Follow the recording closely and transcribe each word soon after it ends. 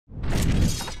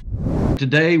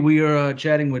Today we are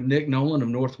chatting with Nic Nolan of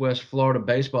Northwest Florida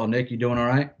Baseball. Nick, you doing all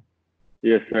right?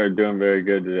 Yes, sir. Doing very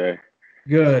good today.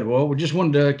 Good. Well, we just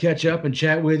wanted to catch up and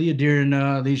chat with you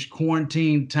during these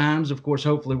quarantine times. Of course,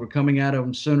 hopefully we're coming out of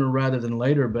them sooner rather than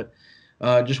later, but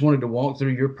just wanted to walk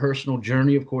through your personal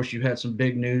journey. Of course, you had some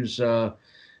big news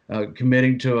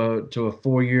committing to a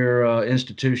 4-year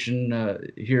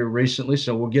institution here recently,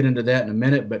 so we'll get into that in a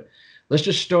minute. But let's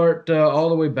just start all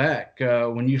the way back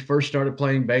when you first started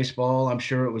playing baseball. I'm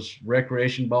sure it was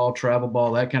recreation ball, travel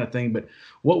ball, that kind of thing. But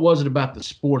what was it about the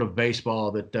sport of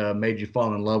baseball that made you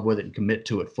fall in love with it and commit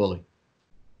to it fully?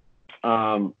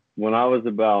 When I was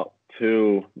about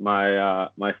two, my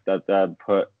stepdad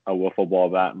put a wiffle ball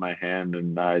bat in my hand,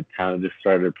 and I kind of just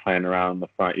started playing around in the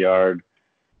front yard.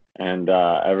 And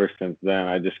ever since then,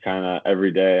 I just kind of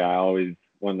every day,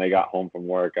 when they got home from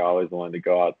work, I always wanted to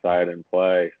go outside and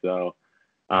play. So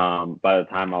by the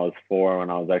time I was four, when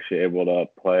I was actually able to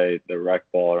play the rec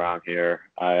ball around here,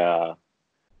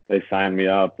 they signed me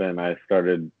up, and I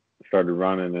started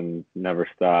running and never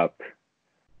stopped.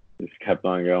 Just kept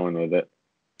on going with it.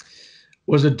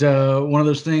 Was it one of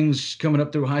those things coming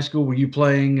up through high school? Were you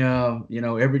playing,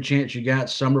 every chance you got,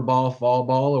 summer ball, fall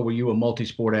ball, or were you a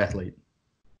multi-sport athlete?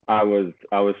 I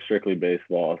was strictly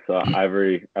baseball. So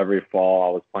every fall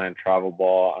I was playing travel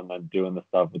ball and then doing the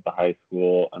stuff with the high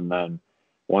school. And then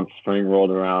once spring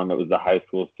rolled around, it was the high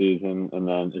school season. And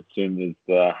then as soon as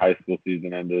the high school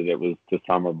season ended, it was to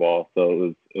summer ball.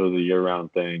 So it was a year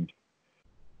round thing.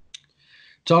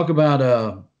 Talk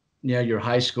about your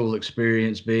high school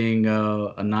experience being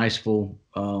a Niceville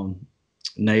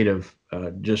native,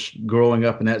 just growing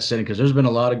up in that setting, because there's been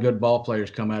a lot of good ball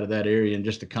players come out of that area, and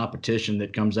just the competition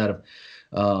that comes out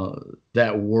of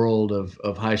that world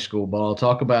of high school ball.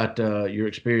 Talk about your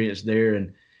experience there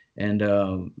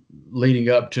and leading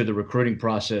up to the recruiting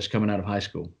process coming out of high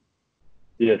school.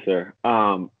 Yes, sir.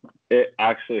 It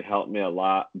actually helped me a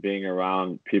lot being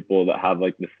around people that have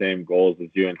like the same goals as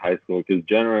you in high school, because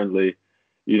generally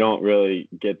you don't really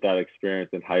get that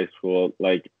experience in high school.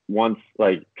 Like once,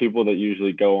 like people that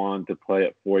usually go on to play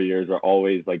at 4 years are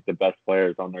always like the best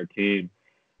players on their team.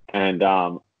 And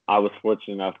I was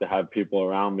fortunate enough to have people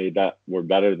around me that were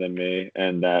better than me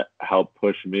and that helped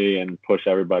push me and push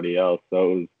everybody else.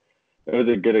 So it was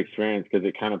a good experience because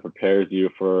it kind of prepares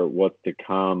you for what's to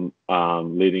come,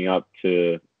 leading up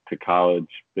to college,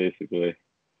 basically.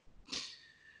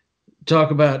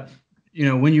 Talk about,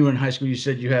 when you were in high school, you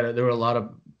said there were a lot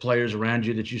of players around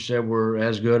you that you said were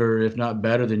as good or if not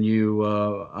better than you.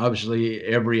 Obviously,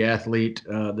 every athlete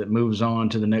that moves on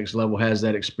to the next level has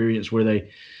that experience where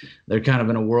they're kind of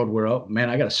in a world where, oh man,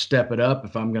 I got to step it up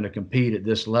if I'm going to compete at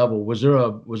this level. Was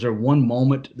there one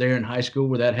moment there in high school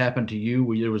where that happened to you,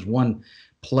 where there was one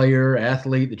player,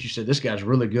 athlete that you said, this guy's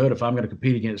really good. If I'm going to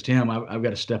compete against him, I've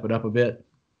got to step it up a bit?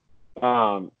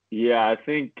 Yeah,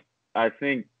 I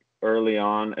think early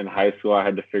on in high school, I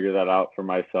had to figure that out for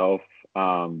myself,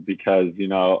 because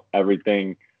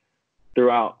everything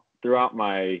throughout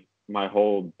my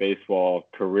whole baseball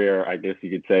career, I guess you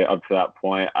could say up to that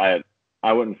point, I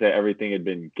wouldn't say everything had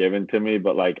been given to me,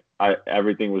 but like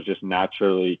everything was just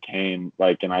naturally came,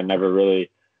 like, and I never really,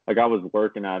 like, I was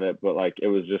working at it, but like it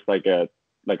was just like I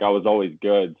was always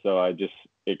good, so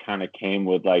it kind of came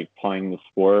with like playing the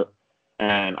sport.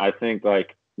 And I think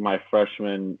like my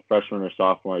freshman or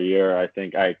sophomore year, I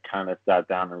think I kind of sat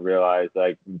down and realized,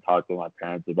 like, and talked to my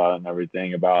parents about it and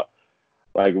everything, about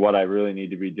like what I really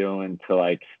need to be doing to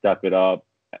like step it up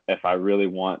if I really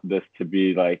want this to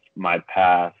be like my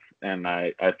path. And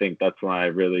I think that's when I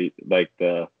really like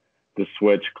the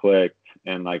switch clicked,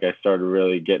 and like I started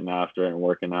really getting after it and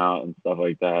working out and stuff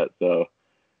like that. So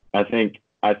I think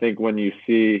when you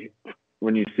see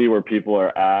where people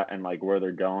are at and like where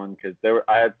they're going, because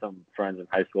I had some friends in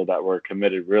high school that were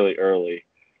committed really early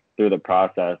through the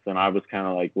process, and I was kind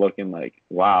of like looking like,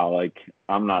 wow, like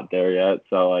I'm not there yet,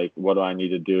 so like what do I need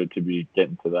to do to be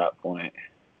getting to that point?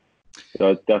 So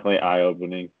it's definitely eye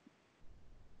opening.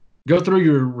 Go through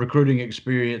your recruiting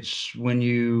experience when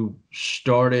you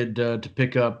started to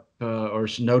pick up or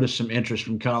notice some interest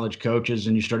from college coaches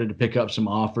and you started to pick up some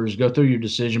offers. Go through your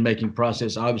decision making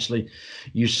process. Obviously,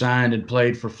 you signed and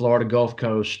played for Florida Gulf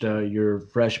Coast your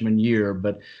freshman year,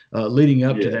 but leading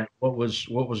up to Yeah. that, what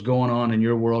was going on in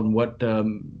your world, and what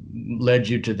led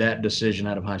you to that decision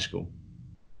out of high school?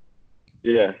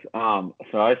 Yes. So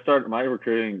I started my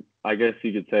recruiting, I guess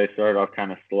you could say, started off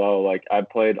kind of slow. Like I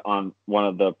played on one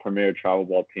of the premier travel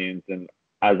ball teams, and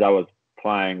as I was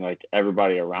playing, like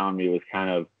everybody around me was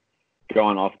kind of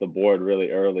going off the board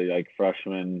really early, like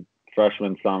freshman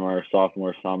summer,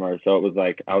 sophomore summer. So it was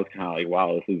like I was kind of like,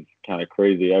 wow, this is kind of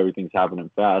crazy. Everything's happening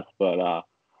fast. But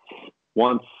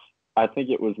once I think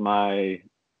it was my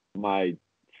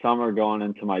summer going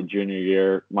into my junior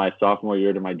year, my sophomore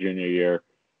year to my junior year,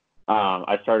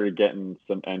 I started getting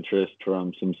some interest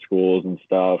from some schools and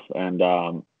stuff, and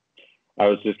I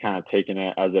was just kind of taking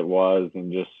it as it was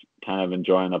and just kind of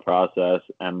enjoying the process.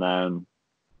 And then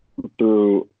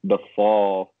through the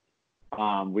fall,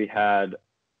 we had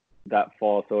that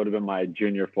fall, so it would have been my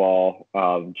junior fall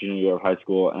of junior year of high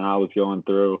school, and I was going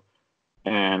through,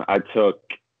 and I took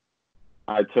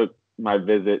my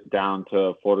visit down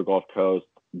to Florida Gulf Coast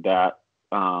that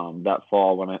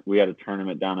fall when we had a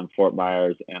tournament down in Fort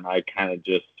Myers, and I kind of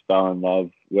just fell in love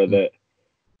with it.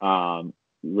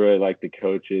 Really liked the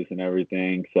coaches and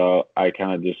everything, so I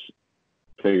kind of just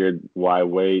figured why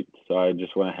wait. So I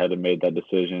just went ahead and made that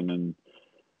decision and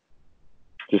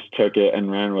just took it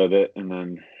and ran with it, and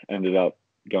then ended up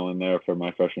going there for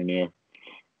my freshman year.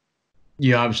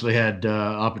 You obviously had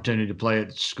opportunity to play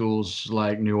at schools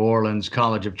like New Orleans,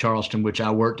 College of Charleston, which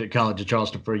I worked at College of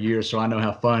Charleston for a year, so I know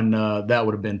how fun that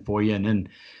would have been for you. And then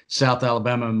South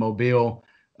Alabama and Mobile,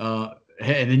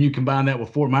 and then you combine that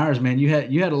with Fort Myers, man. You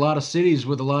had a lot of cities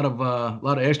with a lot of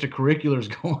extracurriculars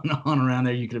going on around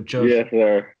there. You could have chosen. Yes,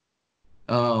 sir.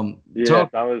 Yes,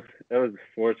 Talk. I was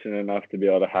fortunate enough to be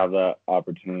able to have that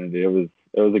opportunity. It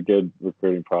was a good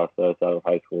recruiting process out of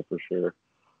high school for sure.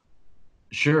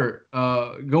 Sure.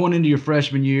 Going into your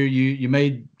freshman year, you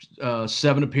made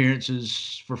 7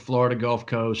 appearances for Florida Gulf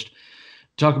Coast.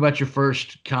 Talk about your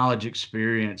first college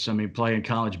experience. I mean, playing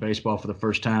college baseball for the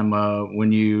first time.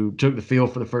 When you took the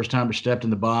field for the first time or stepped in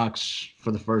the box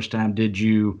for the first time, did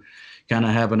you kind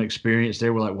of have an experience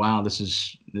there where like, wow, this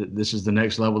is the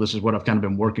next level. This is what I've kind of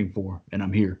been working for, and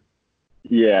I'm here.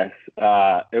 Yes,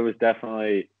 it was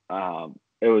definitely.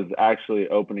 It was actually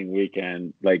opening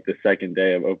weekend, like the second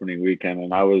day of opening weekend,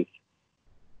 and I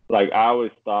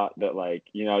always thought that, like,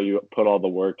 you put all the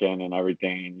work in and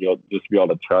everything, and you'll just be able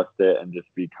to trust it and just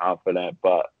be confident.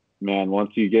 But man,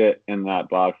 once you get in that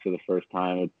box for the first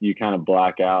time, you kind of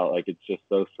black out. Like, it's just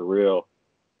so surreal.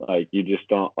 Like, you just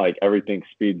don't, like, everything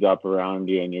speeds up around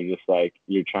you, and you're just like,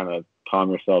 you're trying to calm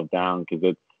yourself down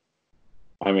because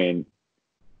I mean,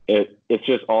 it's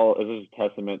just a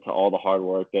testament to all the hard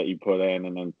work that you put in,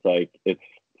 and then it's like it's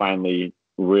finally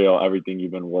real, everything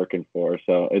you've been working for.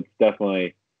 So it's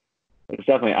definitely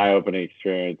eye-opening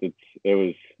experience. It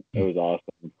was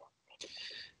awesome.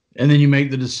 And then you make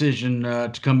the decision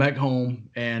to come back home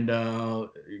and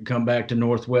come back to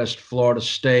Northwest Florida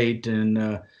State.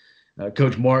 And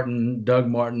Coach Martin, Doug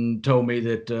Martin, told me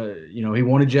that he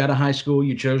wanted you out of high school.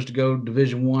 You chose to go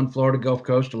Division I, Florida Gulf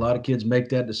Coast. A lot of kids make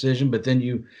that decision, but then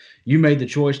you made the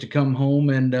choice to come home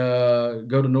and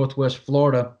go to Northwest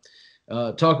Florida.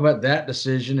 Talk about that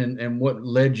decision and what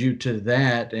led you to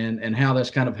that, and how that's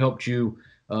kind of helped you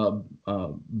uh, uh,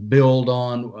 build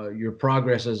on your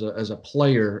progress as a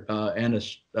player and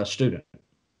a student.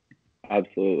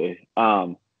 Absolutely.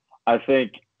 I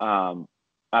think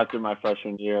after my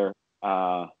freshman year,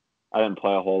 I didn't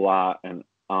play a whole lot, and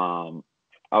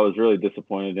I was really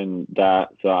disappointed in that.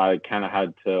 So I kind of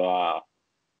had to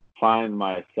find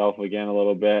myself again a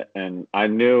little bit, and I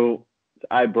knew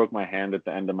I broke my hand at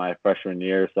the end of my freshman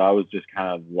year, so I was just kind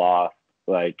of lost,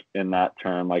 like, in that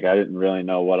term. Like, I didn't really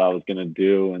know what I was gonna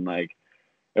do, and like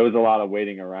it was a lot of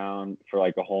waiting around for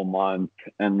like a whole month,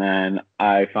 and then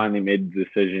I finally made the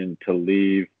decision to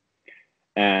leave,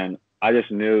 and I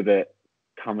just knew that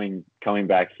coming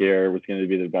back here was going to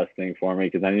be the best thing for me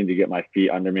because I needed to get my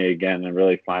feet under me again and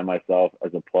really find myself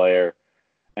as a player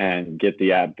and get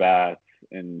the at bats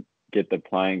and get the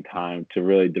playing time to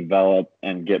really develop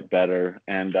and get better.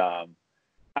 And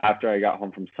after I got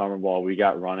home from summer ball, we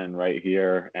got running right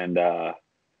here, and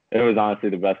it was honestly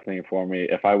the best thing for me.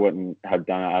 If I wouldn't have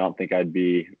done it, I don't think I'd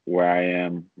be where I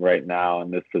am right now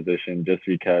in this position, just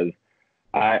because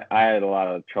I had a lot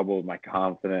of trouble with my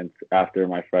confidence after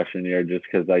my freshman year, just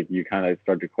because, like, you kind of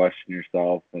start to question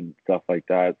yourself and stuff like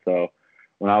that. So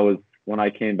when I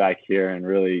came back here and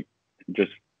really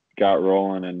just got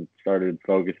rolling and started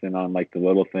focusing on like the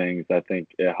little things, I think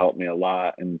it helped me a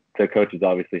lot. And the coaches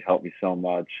obviously helped me so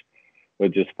much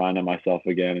with just finding myself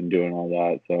again and doing all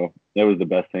that. So it was the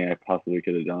best thing I possibly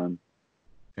could have done.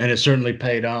 And it certainly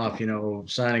paid off.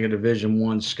 Signing a Division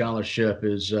I scholarship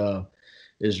is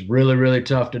really, really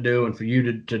tough to do. And for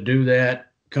you to do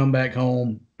that, come back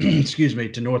home, excuse me,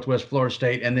 to Northwest Florida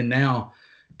State, and then now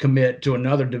commit to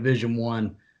another Division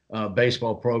I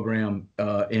baseball program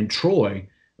in Troy,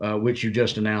 which you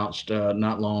just announced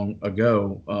not long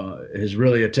ago, is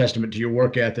really a testament to your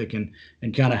work ethic and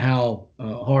kind of how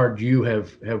hard you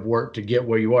have worked to get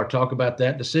where you are. Talk about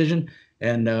that decision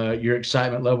and your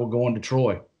excitement level going to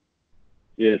Troy.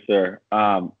 Yes, sir.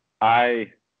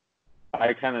 I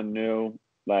I kind of knew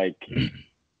like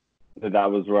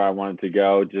that was where I wanted to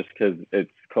go just because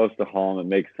it's close to home. It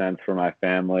makes sense for my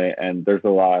family, and there's a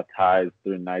lot of ties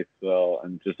through Niceville,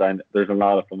 and there's a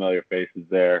lot of familiar faces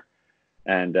there,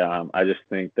 and I just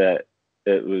think that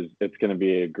it's going to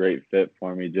be a great fit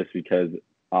for me just because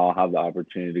I'll have the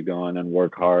opportunity to go in and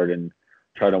work hard and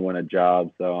try to win a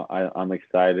job. So I'm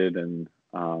excited, and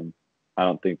I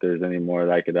don't think there's any more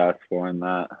that I could ask for in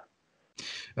that.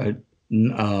 Uh,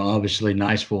 Obviously,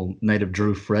 Niceville native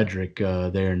Drew Frederick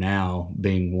there now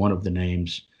being one of the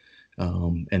names,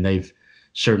 and they've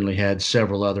certainly had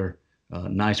several other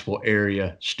Niceville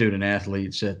area student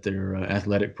athletes at their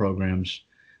athletic programs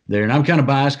there. And I'm kind of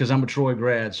biased because I'm a Troy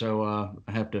grad, so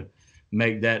I have to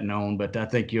make that known. But I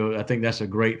think that's a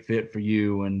great fit for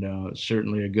you, and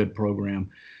certainly a good program.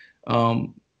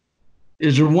 Um,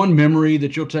 is there one memory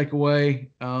that you'll take away,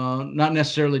 not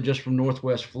necessarily just from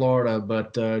Northwest Florida,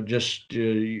 but just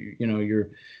your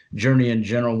journey in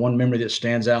general? One memory that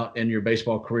stands out in your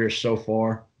baseball career so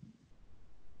far?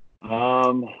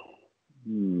 Um,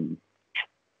 hmm,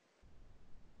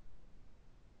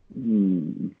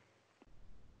 hmm.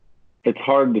 It's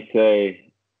hard to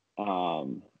say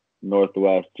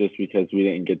Northwest just because we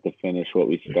didn't get to finish what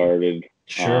we started.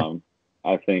 Sure.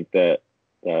 I think that's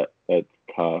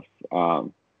tough.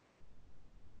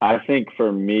 I think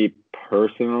for me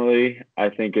personally, I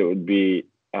think it would be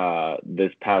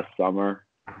this past summer,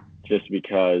 just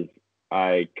because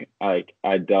I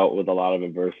dealt with a lot of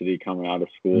adversity coming out of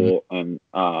Mhm. school and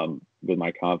with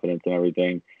my confidence and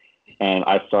everything. And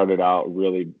I started out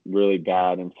really, really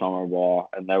bad in summer ball.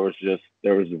 And there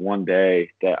was one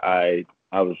day that I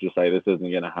was just like, this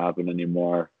isn't going to happen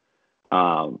anymore.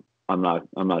 I'm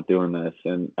not doing this.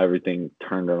 And everything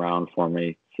turned around for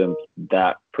me since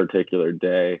that particular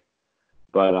day.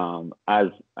 But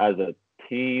as a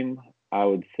team, I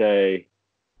would say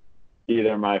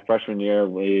either my freshman year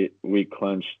we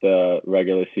clinched the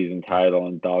regular season title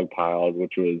and dogpiled,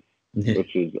 which was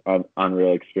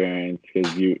unreal experience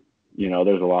because you know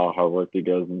there's a lot of hard work that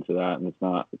goes into that, and it's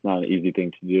not an easy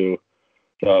thing to do.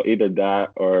 So either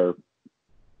that or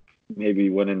maybe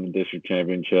winning the district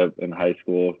championship in high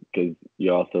school because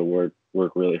you also work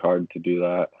really hard to do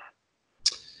that.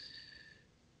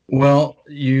 Well,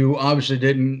 you obviously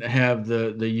didn't have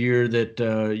the year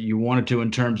that you wanted to in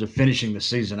terms of finishing the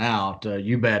season out.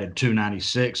 You batted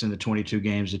 296 in the 22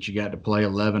 games that you got to play,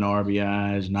 11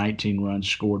 RBIs, 19 runs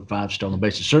scored, five stolen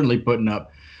bases. Certainly putting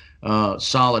up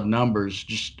solid numbers.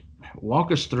 Just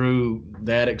walk us through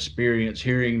that experience,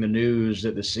 hearing the news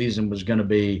that the season was going to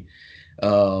be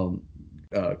um,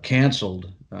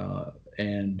 canceled,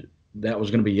 and that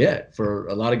was going to be it for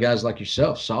a lot of guys like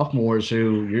yourself, sophomores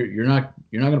who you're not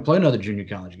going to play another junior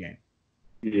college game.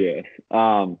 Yes.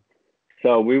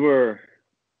 So we were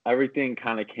everything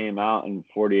kind of came out in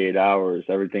 48 hours.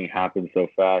 Everything happened so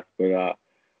fast, but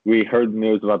we heard the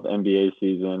news about the NBA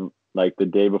season like the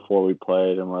day before we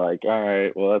played, and we're like, all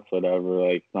right, well that's whatever.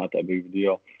 Like it's not that big of a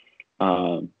deal.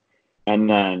 Um, and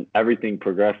then everything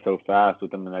progressed so fast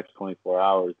within the next 24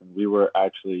 hours, and we were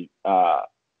actually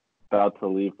about to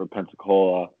leave for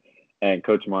Pensacola, and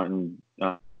Coach Martin,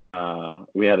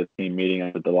 we had a team meeting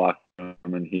at the locker room,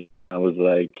 and I was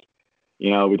like,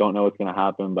 you know, we don't know what's gonna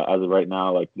happen, but as of right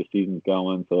now, like the season's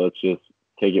going, so let's just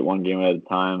take it one game at a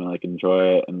time and like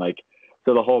enjoy it, and like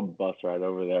so the whole bus ride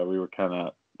over there, we were kind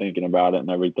of thinking about it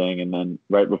and everything, and then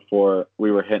right before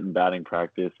we were hitting batting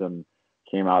practice and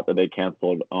came out that they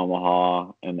canceled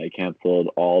Omaha and they canceled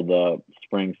all the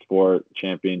spring sport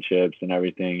championships and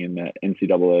everything in the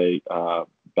NCAA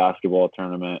basketball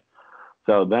tournament.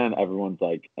 So then everyone's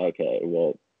like, okay,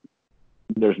 well,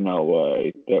 there's no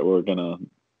way that we're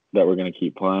gonna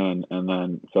keep playing. And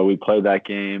then so we played that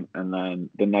game, and then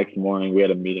the next morning we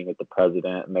had a meeting with the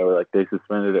president, and they were like, they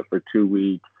suspended it for 2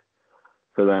 weeks.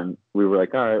 So then we were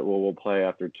like, all right, well, we'll play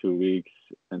after 2 weeks.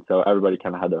 And so everybody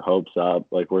kind of had their hopes up,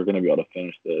 like we're gonna be able to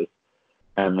finish this.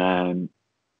 And then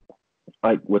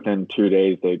like within 2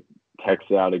 days, they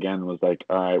texted out again, was like,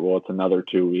 all right, well, it's another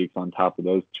 2 weeks on top of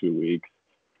those 2 weeks.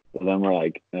 So then we're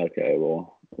like, okay,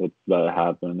 well, what's about to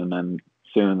happen? And then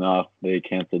soon enough, they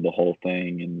canceled the whole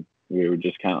thing, and we were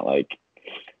just kind of like,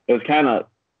 it was kind of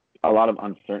a lot of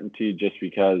uncertainty just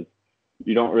because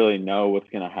you don't really know what's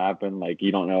going to happen. Like,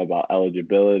 you don't know about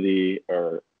eligibility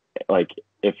or like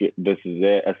this is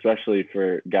it, especially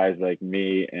for guys like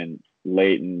me and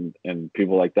Leighton and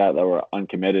people like that were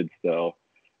uncommitted still.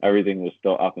 Everything was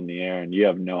still up in the air, and you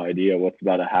have no idea what's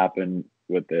about to happen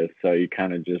with this. So you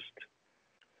kind of just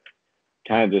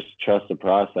trust the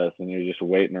process, and you're just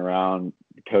waiting around.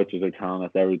 The coaches are telling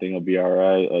us everything will be all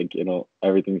right. Like, you know,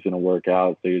 everything's going to work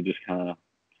out. So you're just kind of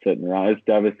sitting around. It's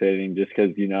devastating just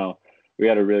because, we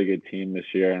had a really good team this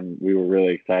year, and we were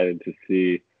really excited to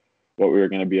see what we were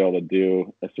going to be able to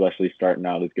do, especially starting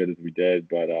out as good as we did.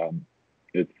 But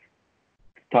it's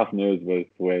tough news, but it's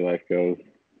the way life goes.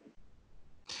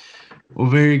 Well,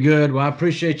 very good. Well, I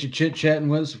appreciate you chit-chatting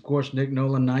with us. Of course, Nic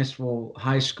Nolan, Niceville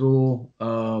High School,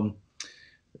 former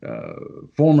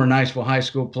Niceville High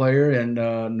School player and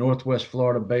Northwest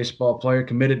Florida baseball player,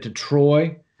 committed to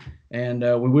Troy. And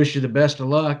we wish you the best of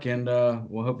luck, and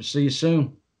we'll hope to see you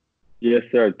soon. Yes,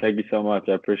 sir. Thank you so much.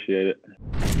 I appreciate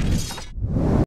it.